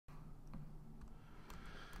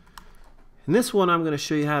In this one, I'm going to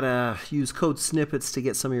show you how to use code snippets to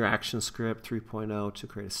get some of your ActionScript 3.0 to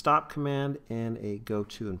create a stop command and a go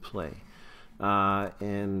to and play.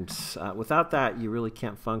 Without that, you really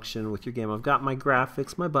can't function with your game. I've got my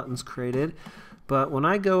graphics, my buttons created, but when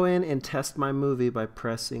I go in and test my movie by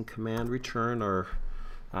pressing Command Return, or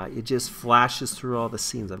it just flashes through all the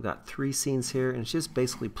scenes. I've got 3 scenes here, and it's just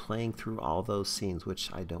basically playing through all those scenes,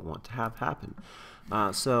 which I don't want to have happen.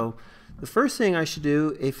 So the first thing I should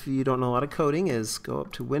do, if you don't know a lot of coding, is go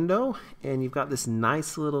up to Window, and you've got this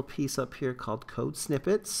nice little piece up here called Code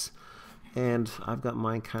Snippets, and I've got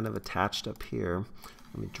mine kind of attached up here.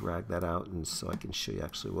 Let me drag that out and so I can show you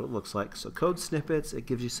actually what it looks like. So Code Snippets, it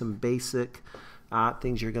gives you some basic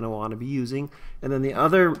things you're going to want to be using. And then the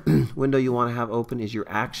other window you want to have open is your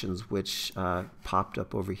actions, which popped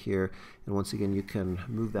up over here. And once again, you can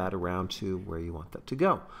move that around to where you want that to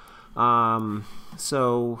go.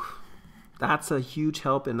 So that's a huge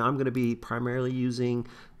help, and I'm going to be primarily using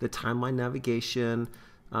the timeline navigation,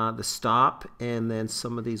 the stop, and then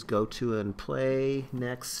some of these go to and play,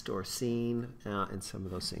 next, or scene, and some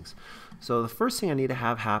of those things. So the first thing I need to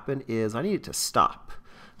have happen is I need it to stop.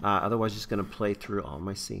 Otherwise, it's going to play through all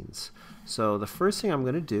my scenes. So the first thing I'm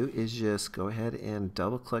going to do is just go ahead and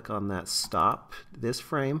double click on that stop, this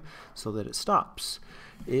frame, so that it stops.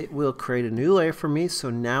 It will create a new layer for me,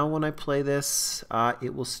 so now when I play this,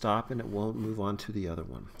 it will stop and it won't move on to the other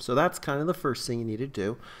one. So that's kind of the first thing you need to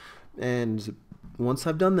do. And once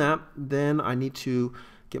I've done that, then I need to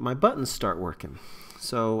get my buttons start working.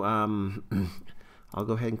 So I'll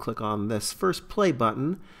go ahead and click on this first play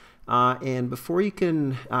button. And before you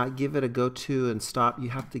can give it a go to and stop,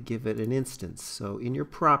 you have to give it an instance. So in your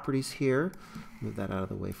properties here, move that out of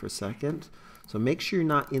the way for a second. So make sure you're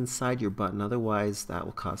not inside your button, otherwise that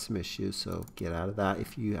will cause some issues. So get out of that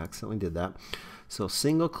if you accidentally did that. So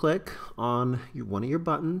single click on one of your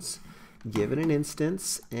buttons, give it an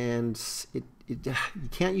instance, and you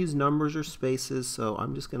can't use numbers or spaces, so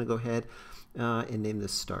I'm just going to go ahead and name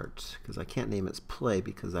this start, because I can't name it play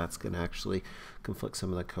because that's going to actually conflict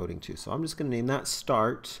some of the coding too. So I'm just going to name that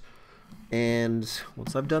start, and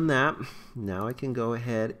once I've done that, now I can go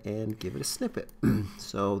ahead and give it a snippet.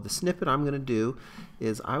 So the snippet I'm going to do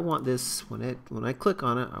is I want this, when I click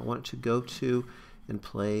on it, I want it to go to and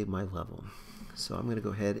play my level. So I'm going to go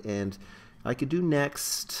ahead and I could do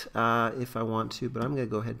next if I want to, but I'm going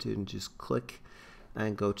to go ahead and just click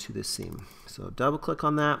and go to this scene. So double click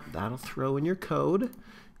on that. That'll throw in your code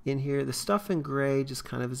in here. The stuff in gray just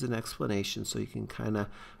kind of is an explanation, so you can kind of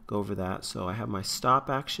go over that. So I have my stop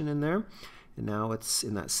action in there, and now it's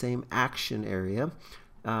in that same action area.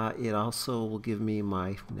 It also will give me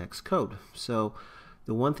my next code. So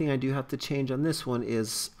the one thing I do have to change on this one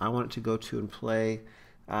is I want it to go to and play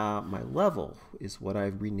my level is what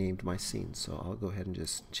I've renamed my scene. So I'll go ahead and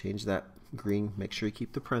just change that green. Make sure you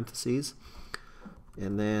keep the parentheses.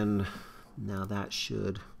 And then now that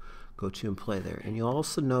should go to and play there. And you'll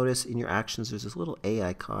also notice in your actions there's this little A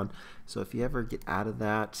icon. So if you ever get out of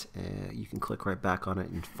that, you can click right back on it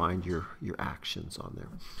and find your actions on there.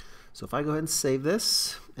 So if I go ahead and save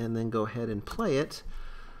this and then go ahead and play it,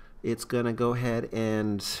 it's going to go ahead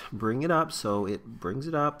and bring it up. So it brings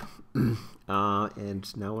it up.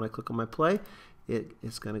 And now when I click on my play,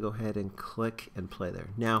 it's going to go ahead and click and play there.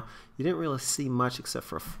 Now, you didn't really see much except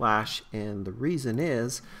for a flash, and the reason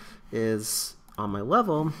is on my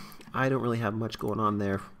level, I don't really have much going on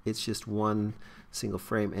there. It's just one single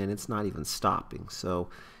frame, and it's not even stopping. So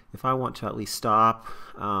if I want to at least stop,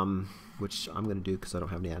 which I'm going to do because I don't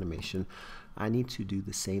have any animation, I need to do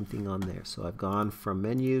the same thing on there. So I've gone from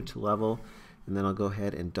menu to level, and then I'll go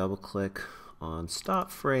ahead and double click on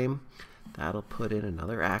stop frame. That'll put in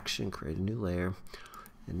another action, create a new layer.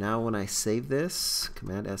 And now when I save this,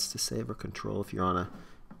 Command S to save, or Control if you're on a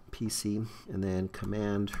PC, and then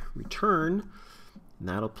Command Return, and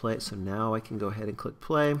that'll play it. So now I can go ahead and click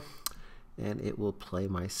play, and it will play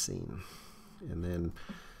my scene. And then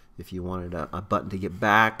if you wanted a button to get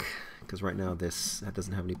back, because right now that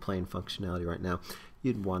doesn't have any playing functionality right now,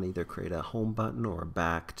 you'd want to either create a home button or a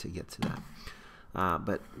back to get to that.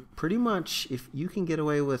 But pretty much if you can get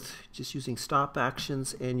away with just using stop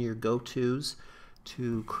actions and your go-tos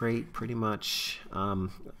to create pretty much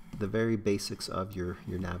the very basics of your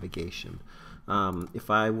navigation. If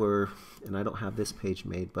I were, and I don't have this page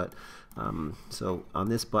made, but so on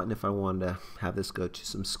this button, if I wanted to have this go to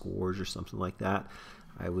some scores or something like that,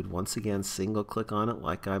 I would once again single click on it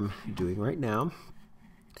like I'm doing right now.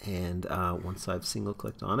 And once I've single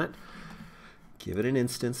clicked on it, give it an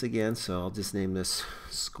instance again. So I'll just name this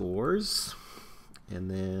scores, and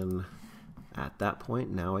then at that point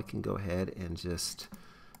now I can go ahead and just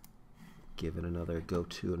give it another go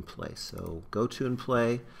to and play. So go to and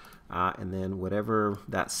play, and then whatever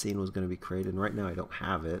that scene was going to be created. And right now I don't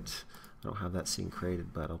have it. I don't have that scene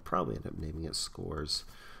created, but I'll probably end up naming it scores.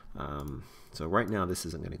 So right now this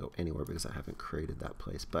isn't going to go anywhere because I haven't created that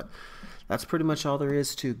place. But that's pretty much all there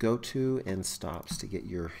is to go to and stops to get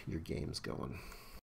your games going.